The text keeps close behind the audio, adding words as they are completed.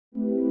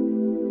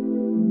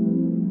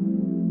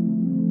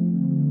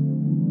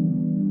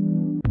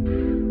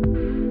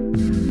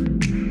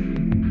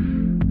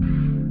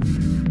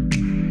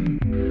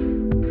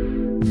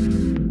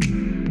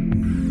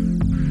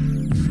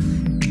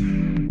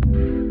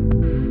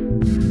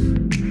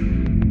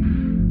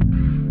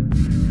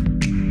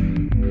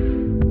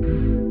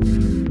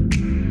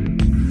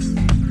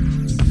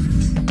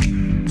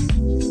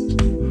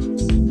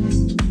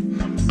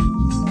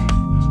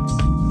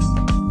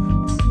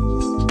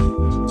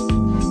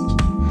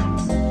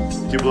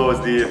Hublot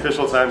is the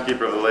official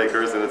timekeeper of the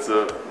Lakers, and it's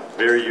a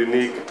very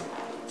unique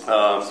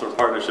sort of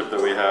partnership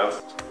that we have.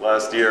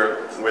 Last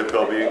year with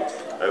Kobe,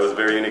 it was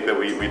very unique that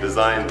we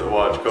designed the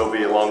watch.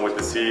 Kobe, along with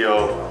the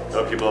CEO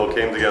of Hublot,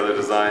 came together to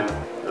design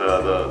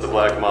the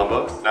Black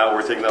Mamba. Now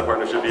we're taking that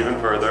partnership even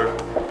further,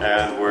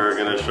 and we're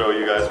going to show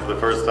you guys for the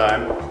first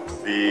time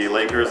the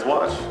Lakers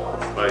watch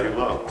by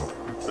Hublot.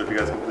 So if you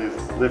guys can please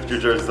lift your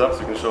jerseys up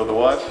so you can show the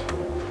watch.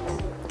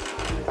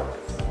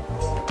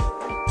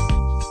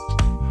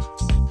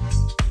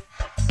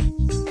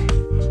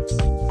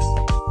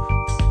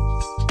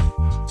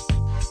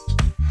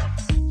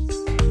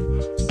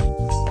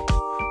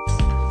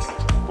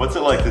 What's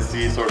it like to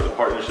see sort of the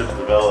partnerships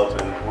develop,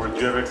 and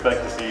did you ever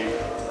expect to see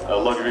a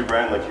luxury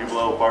brand like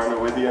Hublot partner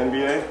with the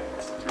NBA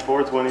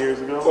before 20 years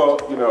ago? Well,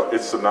 you know,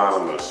 it's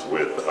synonymous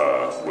with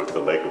the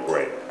Laker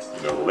brand.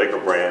 You know, the Laker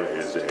brand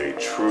is a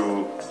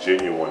true,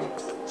 genuine,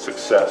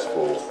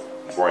 successful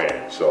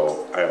brand.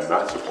 So I am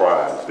not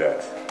surprised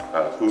that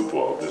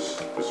Hublot, this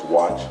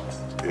watch,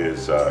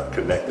 is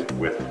connected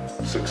with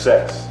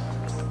success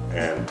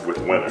and with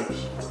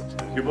winners.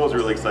 Hublot's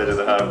really excited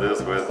to have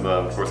this with,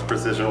 of course,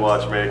 precision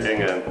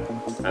watchmaking and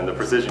the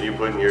precision you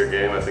put in your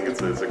game. I think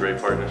it's a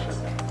great partnership.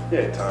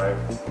 Yeah, time.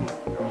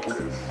 You know,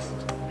 because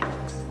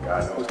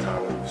God knows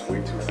time moves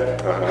way too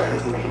fast.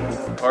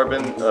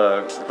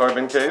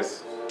 Carbon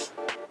case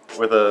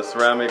with a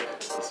ceramic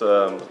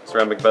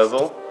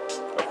bezel,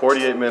 a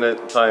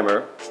 48-minute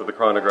timer with a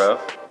chronograph,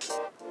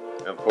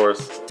 and of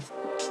course,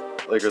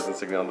 Lakers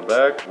insignia on the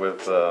back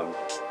with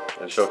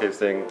and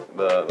showcasing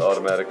the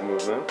automatic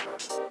movement.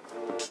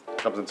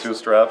 Comes in 2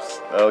 straps,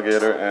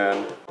 alligator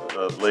and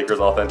the Lakers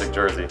authentic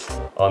jersey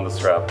on the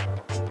strap.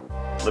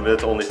 Limited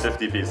to only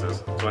 50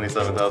 pieces,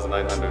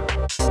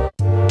 27,900.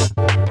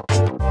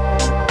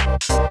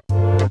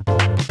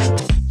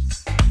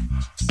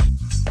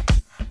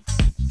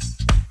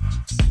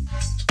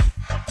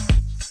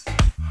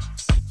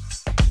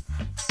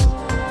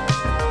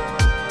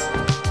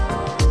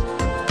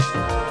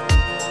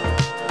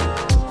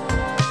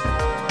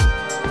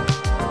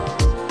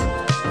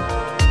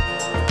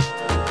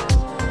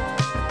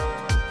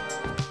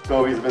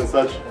 Kobe's been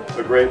such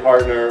a great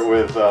partner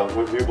with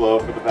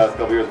Hublot for the past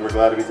couple years, and we're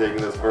glad to be taking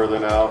this further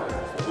now.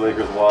 The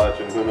Lakers watch,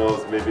 and who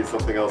knows, maybe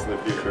something else in the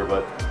future.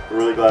 But we're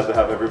really glad to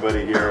have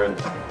everybody here and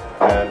be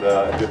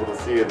able to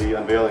see the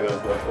unveiling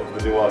of the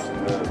new watch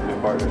and the new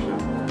partnership.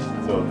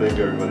 So thank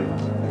you, everybody.